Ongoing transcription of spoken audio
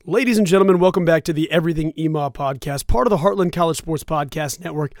Ladies and gentlemen, welcome back to the Everything EMAW podcast, part of the Heartland College Sports Podcast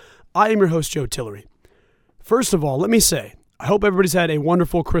Network. I am your host, Joe Tillery. First of all, let me say, I hope everybody's had a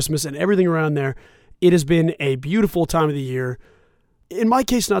wonderful Christmas and everything around there. It has been a beautiful time of the year. In my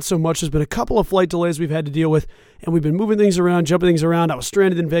case, not so much. There's been a couple of flight delays we've had to deal with, and we've been moving things around, jumping things around. I was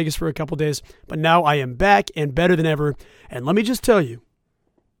stranded in Vegas for a couple days, but now I am back and better than ever. And let me just tell you,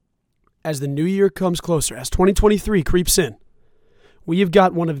 as the new year comes closer, as 2023 creeps in, we have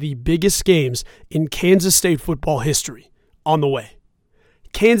got one of the biggest games in Kansas State football history on the way.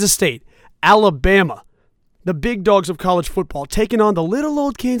 Kansas State, Alabama, the big dogs of college football, taking on the little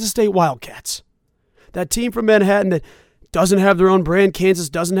old Kansas State Wildcats. That team from Manhattan that doesn't have their own brand,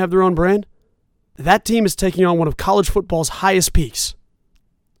 Kansas doesn't have their own brand. That team is taking on one of college football's highest peaks.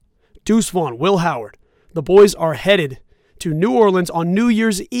 Deuce Vaughn, Will Howard, the boys are headed to New Orleans on New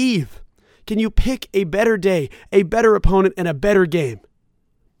Year's Eve. Can you pick a better day, a better opponent, and a better game?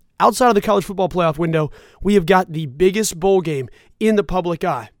 Outside of the college football playoff window, we have got the biggest bowl game in the public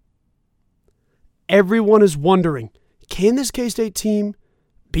eye. Everyone is wondering, can this K-State team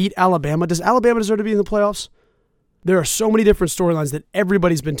beat Alabama? Does Alabama deserve to be in the playoffs? There are so many different storylines that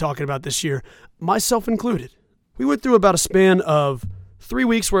everybody's been talking about this year, myself included. We went through about a span of 3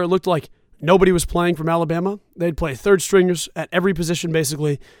 weeks where it looked like nobody was playing from Alabama. They'd play third stringers at every position,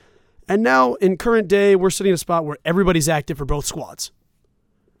 basically. And now, in current day, we're sitting in a spot where everybody's active for both squads.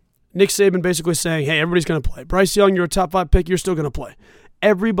 Nick Saban basically saying, hey, everybody's going to play. Bryce Young, you're a top 5 pick, you're still going to play.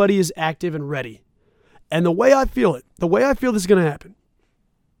 Everybody is active and ready. And the way I feel this is going to happen,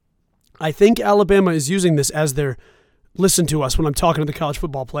 I think Alabama is using this as their listen to us when I'm talking to the college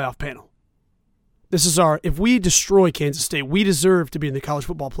football playoff panel. This is if we destroy Kansas State, we deserve to be in the college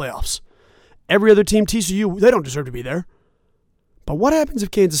football playoffs. Every other team, TCU, they don't deserve to be there. But what happens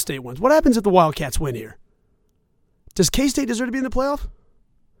if Kansas State wins? What happens if the Wildcats win here? Does K-State deserve to be in the playoff?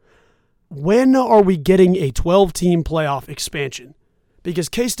 When are we getting a 12-team playoff expansion? Because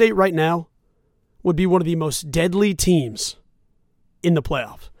K-State right now would be one of the most deadly teams in the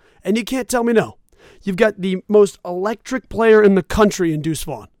playoffs. And you can't tell me no. You've got the most electric player in the country in Deuce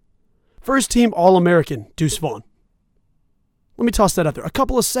Vaughn. First-team All-American Deuce Vaughn. Let me toss that out there. A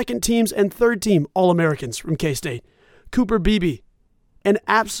couple of second teams and third-team All-Americans from K-State. Cooper Beebe, an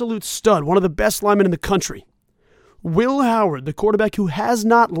absolute stud, one of the best linemen in the country. Will Howard, the quarterback who has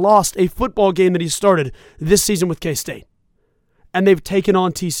not lost a football game that he started this season with K-State. And they've taken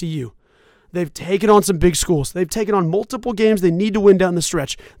on TCU. They've taken on some big schools. They've taken on multiple games they need to win down the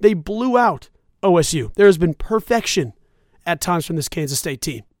stretch. They blew out OSU. There has been perfection at times from this Kansas State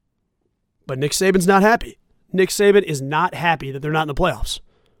team. But Nick Saban's not happy. Nick Saban is not happy that they're not in the playoffs.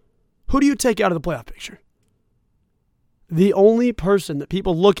 Who do you take out of the playoff picture? The only person that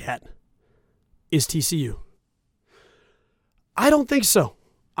people look at is TCU. I don't think so.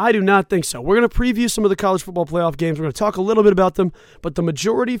 I do not think so. We're going to preview some of the college football playoff games. We're going to talk a little bit about them, but the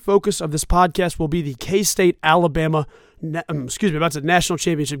majority focus of this podcast will be the K-State-Alabama, that's a national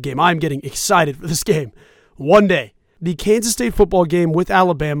championship game. I'm getting excited for this game. One day, the Kansas State football game with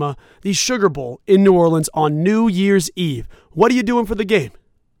Alabama, the Sugar Bowl in New Orleans on New Year's Eve. What are you doing for the game?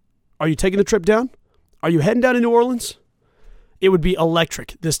 Are you taking the trip down? Are you heading down to New Orleans? It would be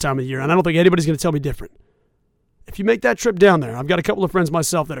electric this time of the year, and I don't think anybody's going to tell me different. If you make that trip down there, I've got a couple of friends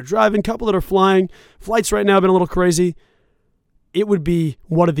myself that are driving, a couple that are flying. Flights right now have been a little crazy. It would be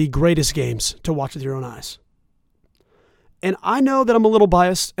one of the greatest games to watch with your own eyes. And I know that I'm a little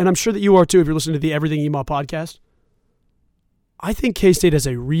biased, and I'm sure that you are too if you're listening to the Everything EMAW podcast. I think K-State has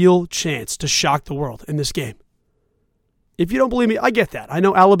a real chance to shock the world in this game. If you don't believe me, I get that. I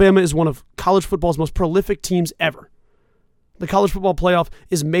know Alabama is one of college football's most prolific teams ever. The college football playoff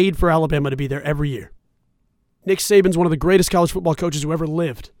is made for Alabama to be there every year. Nick Saban's one of the greatest college football coaches who ever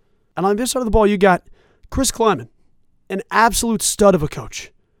lived. And on this side of the ball, you got Chris Kleiman, an absolute stud of a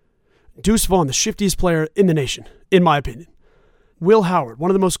coach. Deuce Vaughn, the shiftiest player in the nation, in my opinion. Will Howard, one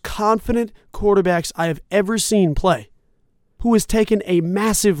of the most confident quarterbacks I have ever seen play, who has taken a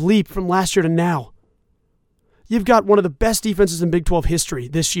massive leap from last year to now. You've got one of the best defenses in Big 12 history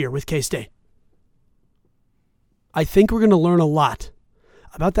this year with K-State. I think we're going to learn a lot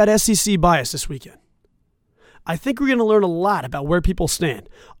about that SEC bias this weekend. I think we're going to learn a lot about where people stand.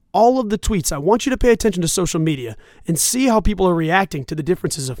 All of the tweets, I want you to pay attention to social media and see how people are reacting to the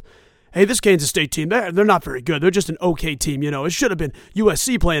differences of, hey, this Kansas State team, they're not very good. They're just an okay team. It should have been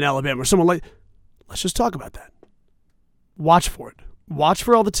USC playing Alabama or someone like. Let's just talk about that. Watch for it. Watch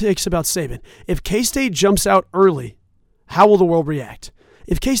for all the takes about Saban. If K-State jumps out early, how will the world react?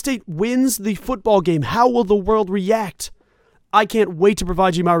 If K-State wins the football game, how will the world react? I can't wait to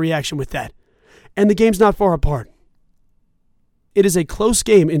provide you my reaction with that. And the game's not far apart. It is a close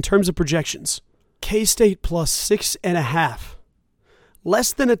game in terms of projections. K-State plus 6.5.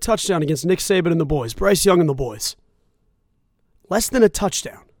 Less than a touchdown against Nick Saban and the boys, Bryce Young and the boys. Less than a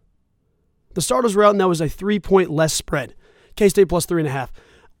touchdown. The starters were out, and that was a 3-point less spread. K-State plus 3.5.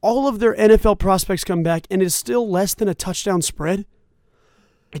 All of their NFL prospects come back, and it is still less than a touchdown spread.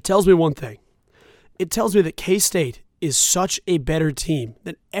 It tells me one thing. It tells me that K-State is such a better team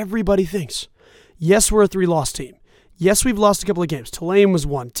than everybody thinks. Yes, we're a 3-loss team. Yes, we've lost a couple of games. Tulane was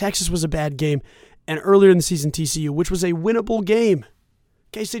one. Texas was a bad game. And earlier in the season, TCU, which was a winnable game.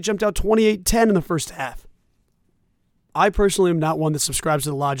 K-State jumped out 28-10 in the first half. I personally am not one that subscribes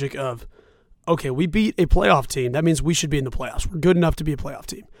to the logic of, okay, we beat a playoff team. That means we should be in the playoffs. We're good enough to be a playoff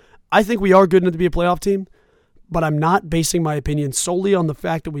team. I think we are good enough to be a playoff team, but I'm not basing my opinion solely on the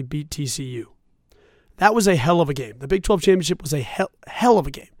fact that we beat TCU. That was a hell of a game. The Big 12 championship was a hell of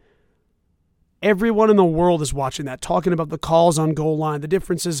a game. Everyone in the world is watching that, talking about the calls on goal line, the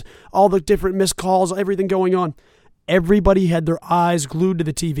differences, all the different missed calls, everything going on. Everybody had their eyes glued to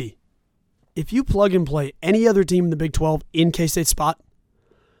the TV. If you plug and play any other team in the Big 12 in K-State's spot,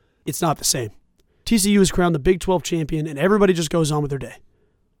 it's not the same. TCU is crowned the Big 12 champion, and everybody just goes on with their day.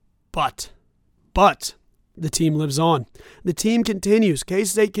 But, the team lives on. The team continues.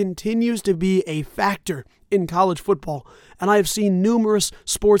 K-State continues to be a factor in college football, and I have seen numerous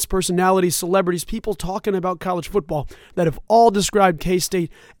sports personalities, celebrities, people talking about college football that have all described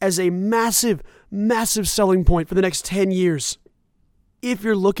K-State as a massive, massive selling point for the next 10 years. If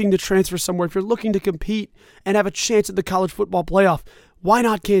you're looking to transfer somewhere, if you're looking to compete and have a chance at the college football playoff, why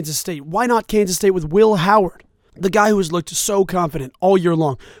not Kansas State? Why not Kansas State with Will Howard? The guy who has looked so confident all year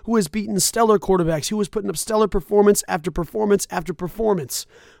long, who has beaten stellar quarterbacks, who has putting up stellar performance after performance after performance,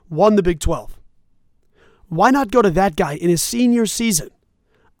 won the Big 12. Why not go to that guy in his senior season?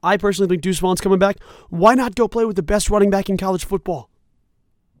 I personally think Deuce Vaughn's coming back. Why not go play with the best running back in college football?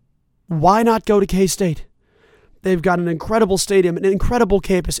 Why not go to K-State? They've got an incredible stadium, an incredible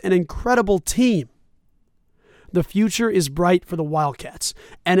campus, an incredible team. The future is bright for the Wildcats,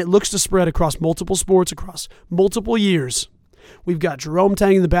 and it looks to spread across multiple sports, across multiple years. We've got Jerome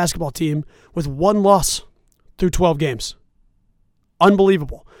Tang in the basketball team with 1 loss through 12 games.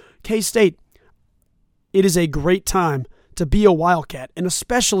 Unbelievable. K-State, it is a great time to be a Wildcat, and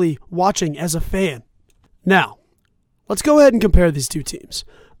especially watching as a fan. Now, let's go ahead and compare these two teams.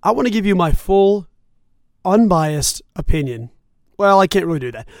 I want to give you my full, unbiased opinion. Well, I can't really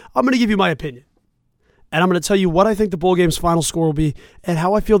do that. I'm going to give you my opinion. And I'm going to tell you what I think the bowl game's final score will be and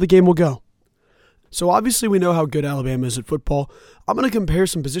how I feel the game will go. So obviously we know how good Alabama is at football. I'm going to compare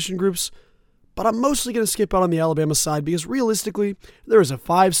some position groups, but I'm mostly going to skip out on the Alabama side because realistically, there is a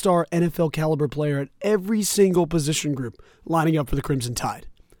 5-star NFL caliber player at every single position group lining up for the Crimson Tide.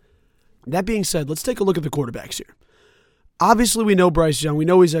 That being said, let's take a look at the quarterbacks here. Obviously, we know Bryce Young. We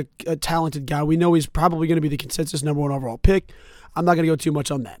know he's a talented guy. We know he's probably going to be the consensus number 1 overall pick. I'm not going to go too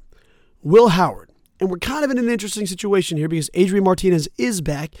much on that. Will Howard. And we're kind of in an interesting situation here because Adrian Martinez is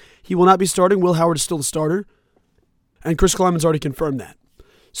back. He will not be starting. Will Howard is still the starter. And Chris Kleiman's already confirmed that.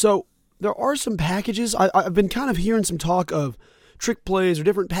 So there are some packages. I've been kind of hearing some talk of trick plays or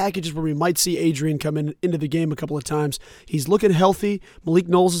different packages where we might see Adrian come into the game a couple of times. He's looking healthy. Malik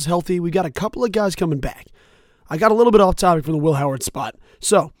Knowles is healthy. We got a couple of guys coming back. I got a little bit off topic from the Will Howard spot.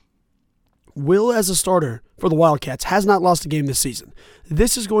 So Will, as a starter for the Wildcats, has not lost a game this season.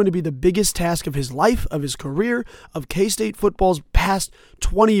 This is going to be the biggest task of his life, of his career, of K-State football's past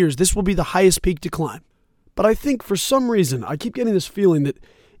 20 years. This will be the highest peak to climb. But I think for some reason, I keep getting this feeling that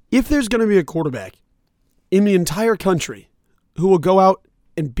if there's going to be a quarterback in the entire country who will go out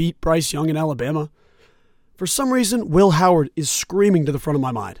and beat Bryce Young in Alabama, for some reason, Will Howard is screaming to the front of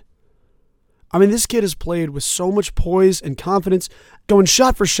my mind. I mean, this kid has played with so much poise and confidence, going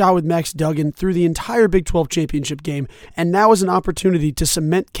shot for shot with Max Duggan through the entire Big 12 championship game, and now is an opportunity to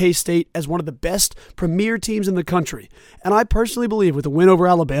cement K-State as one of the best premier teams in the country. And I personally believe with a win over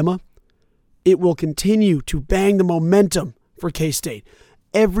Alabama, it will continue to bang the momentum for K-State.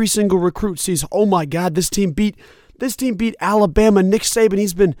 Every single recruit sees, oh my God, this team beat Alabama. Nick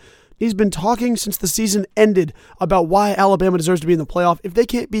Saban, he's been talking since the season ended about why Alabama deserves to be in the playoff. If they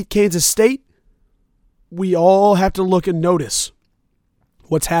can't beat Kansas State, we all have to look and notice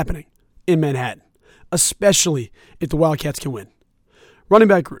what's happening in Manhattan, especially if the Wildcats can win. Running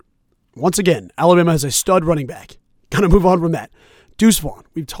back group. Once again, Alabama has a stud running back. Gonna move on from that. Deuce Vaughn.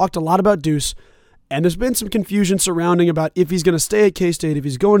 We've talked a lot about Deuce, and there's been some confusion surrounding about if he's going to stay at K-State, if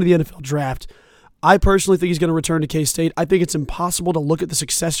he's going to the NFL draft. I personally think he's going to return to K-State. I think it's impossible to look at the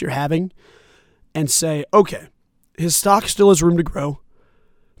success you're having and say, okay, his stock still has room to grow.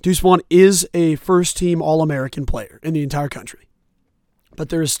 Deuce Vaughn is a first-team All-American player in the entire country. but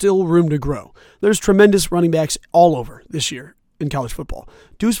there is still room to grow. There's tremendous running backs all over this year in college football.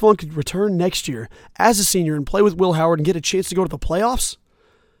 Deuce Vaughn could return next year as a senior and play with Will Howard and get a chance to go to the playoffs.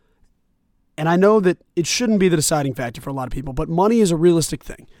 And I know that it shouldn't be the deciding factor for a lot of people, but money is a realistic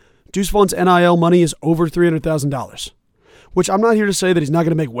thing. Deuce Vaughn's NIL money is over $300,000, which I'm not here to say that he's not going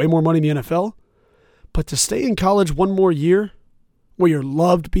to make way more money in the NFL, but to stay in college one more year where you're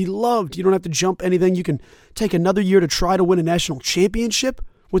loved, be loved. You don't have to jump anything. You can take another year to try to win a national championship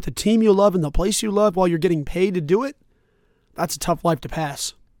with the team you love and the place you love while you're getting paid to do it. That's a tough life to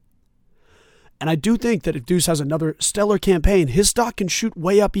pass. And I do think that if Deuce has another stellar campaign, his stock can shoot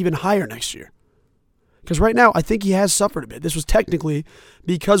way up even higher next year. Because right now, I think he has suffered a bit. This was technically,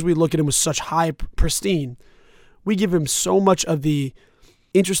 because we look at him with such high pristine, we give him so much of the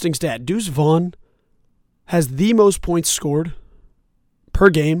interesting stat. Deuce Vaughn has the most points scored per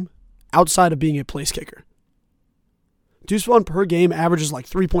game outside of being a place kicker. Deuce Vaughn per game averages like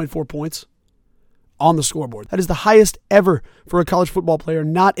 3.4 points on the scoreboard. That is the highest ever for a college football player,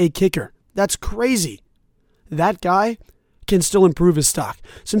 not a kicker. That's crazy. That guy can still improve his stock.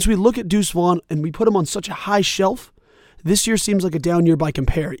 Since we look at Deuce Vaughn and we put him on such a high shelf, this year seems like a down year by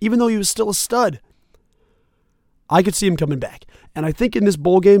compare, even though he was still a stud. I could see him coming back. And I think in this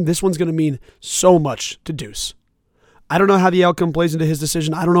bowl game, this one's going to mean so much to Deuce. I don't know how the outcome plays into his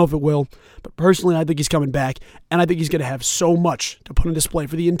decision. I don't know if it will. But personally, I think he's coming back. And I think he's going to have so much to put on display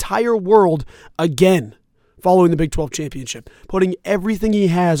for the entire world again following the Big 12 championship. Putting everything he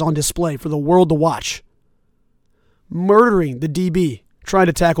has on display for the world to watch. Murdering the DB, trying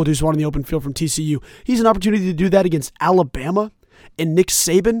to tackle Deuce Vaughn in the open field from TCU. He's an opportunity to do that against Alabama and Nick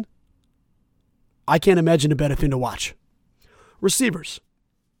Saban. I can't imagine a better thing to watch. Receivers.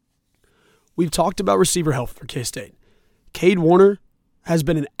 We've talked about receiver health for K-State. Cade Warner has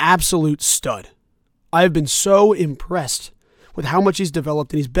been an absolute stud. I have been so impressed with how much he's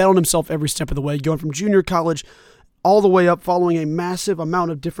developed, and he's bet on himself every step of the way, going from junior college all the way up, following a massive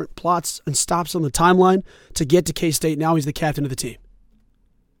amount of different plots and stops on the timeline to get to K-State. Now he's the captain of the team.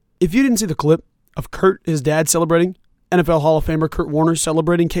 If you didn't see the clip of Kurt, his dad, celebrating, NFL Hall of Famer Kurt Warner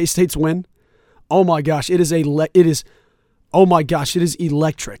celebrating K-State's win, oh my gosh, it is electric.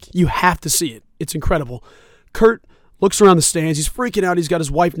 You have to see it. It's incredible. Kurt looks around the stands. He's freaking out. He's got his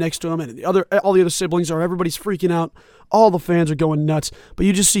wife next to him, and all the other siblings are. Everybody's freaking out. All the fans are going nuts. But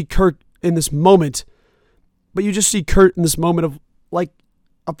you just see Kurt in this moment. Of like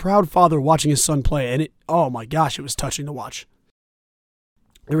a proud father watching his son play, and oh my gosh, it was touching to watch.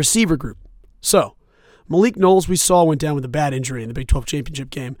 The receiver group. So, Malik Knowles, we saw, went down with a bad injury in the Big 12 championship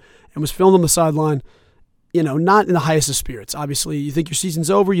game and was filmed on the sideline, not in the highest of spirits. Obviously, you think your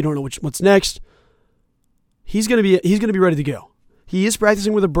season's over, you don't know what's next. He's going to be ready to go. He is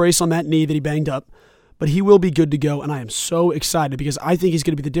practicing with a brace on that knee that he banged up, but he will be good to go, and I am so excited because I think he's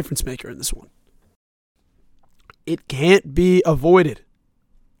going to be the difference maker in this one. It can't be avoided.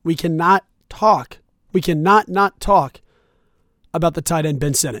 We cannot not talk about the tight end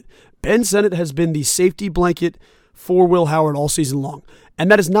Ben Sennett. Ben Sennett has been the safety blanket for Will Howard all season long,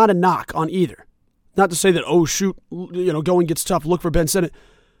 and that is not a knock on either. Not to say that, going gets tough, look for Ben Sennett.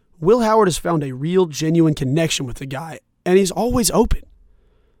 Will Howard has found a real, genuine connection with the guy, and he's always open.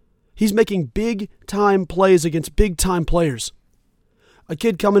 He's making big-time plays against big-time players. A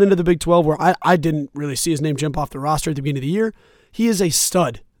kid coming into the Big 12 where I didn't really see his name jump off the roster at the beginning of the year, he is a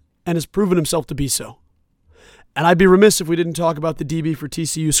stud and has proven himself to be so. And I'd be remiss if we didn't talk about the DB for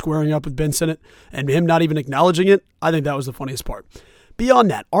TCU squaring up with Ben Sennett and him not even acknowledging it. I think that was the funniest part. Beyond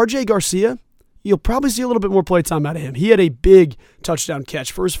that, RJ Garcia, you'll probably see a little bit more playtime out of him. He had a big touchdown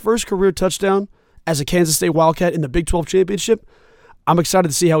catch. For his first career touchdown as a Kansas State Wildcat in the Big 12 championship, I'm excited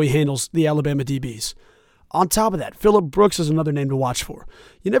to see how he handles the Alabama DBs. On top of that, Phillip Brooks is another name to watch for.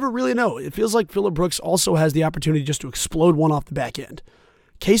 You never really know. It feels like Phillip Brooks also has the opportunity just to explode one off the back end.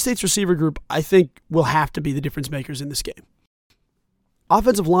 K-State's receiver group, I think, will have to be the difference makers in this game.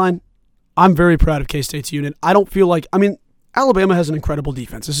 Offensive line, I'm very proud of K-State's unit. Alabama has an incredible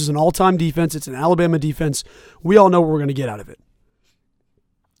defense. This is an all-time defense. It's an Alabama defense. We all know what we're going to get out of it.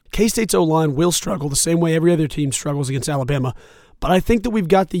 K-State's O-line will struggle the same way every other team struggles against Alabama, but I think that we've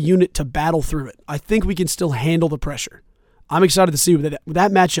got the unit to battle through it. I think we can still handle the pressure. I'm excited to see that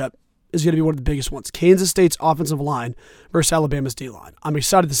matchup is going to be one of the biggest ones. Kansas State's offensive line versus Alabama's D-line. I'm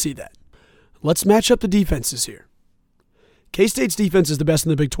excited to see that. Let's match up the defenses here. K-State's defense is the best in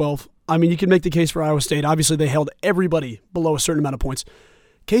the Big 12. You can make the case for Iowa State. Obviously, they held everybody below a certain amount of points.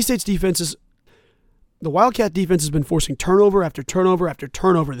 K-State's defense the Wildcat defense has been forcing turnover after turnover after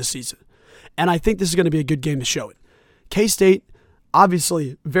turnover this season. And I think this is going to be a good game to show it. K-State,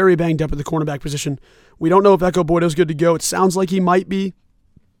 obviously, very banged up at the cornerback position. We don't know if Echo Boydo's good to go. It sounds like he might be.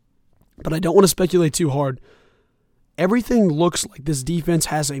 but I don't want to speculate too hard. Everything looks like this defense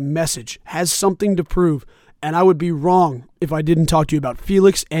has a message, has something to prove, and I would be wrong if I didn't talk to you about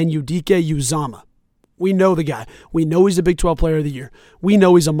Felix Anudike-Uzomah. We know the guy. We know he's a Big 12 Player of the Year. We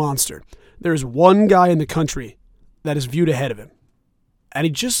know he's a monster. There's one guy in the country that is viewed ahead of him, and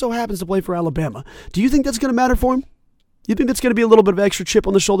he just so happens to play for Alabama. Do you think that's going to matter for him? You think that's going to be a little bit of extra chip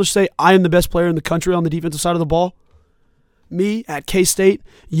on the shoulder, say, I am the best player in the country on the defensive side of the ball? Me at K-State,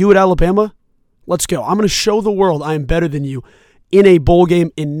 you at Alabama? Let's go. I'm going to show the world I am better than you in a bowl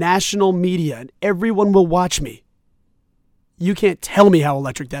game in national media, and everyone will watch me. You can't tell me how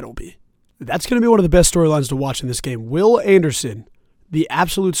electric that will be. That's going to be one of the best storylines to watch in this game. Will Anderson, the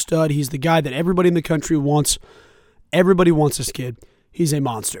absolute stud. He's the guy that everybody in the country wants. Everybody wants this kid. He's a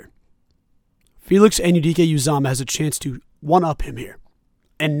monster. Felix Anudike-Uzomah has a chance to one-up him here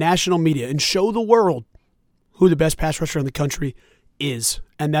in national media and show the world who the best pass rusher in the country is,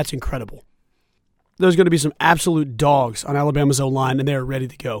 and that's incredible. There's going to be some absolute dogs on Alabama's O-line, and they're ready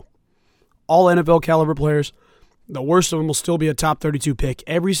to go. All NFL caliber players. The worst of them will still be a top 32 pick.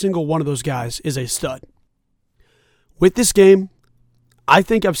 Every single one of those guys is a stud. With this game, I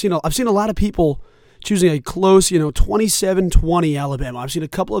think I've seen a lot of people choosing a close, 27-20 Alabama. I've seen a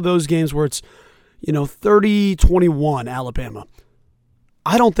couple of those games where it's, 30-21 Alabama.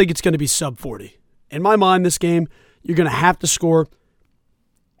 I don't think it's going to be sub 40. In my mind, this game, you're going to have to score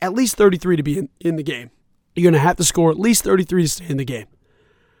at least 33 to be in the game. You're going to have to score at least 33 to stay in the game.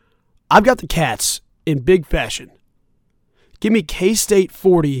 I've got the Cats in big fashion. Give me K-State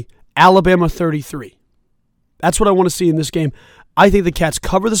 40, Alabama 33. That's what I want to see in this game. I think the Cats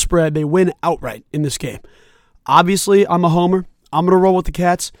cover the spread. They win outright in this game. Obviously, I'm a homer. I'm going to roll with the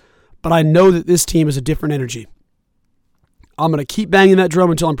Cats, but I know that this team is a different energy. I'm going to keep banging that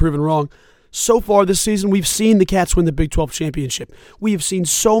drum until I'm proven wrong. So far this season, we've seen the Cats win the Big 12 championship. We have seen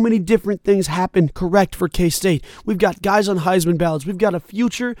so many different things happen correct for K-State. We've got guys on Heisman ballots. We've got a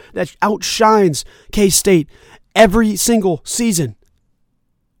future that outshines K-State every single season.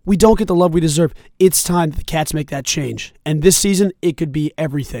 We don't get the love we deserve. It's time that the Cats make that change. And this season, it could be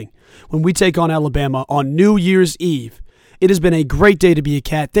everything. When we take on Alabama on New Year's Eve, it has been a great day to be a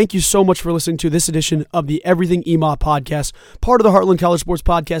Cat. Thank you so much for listening to this edition of the Everything EMA podcast, part of the Heartland College Sports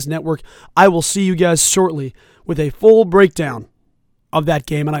Podcast Network. I will see you guys shortly with a full breakdown of that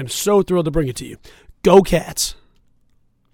game, and I'm so thrilled to bring it to you. Go Cats!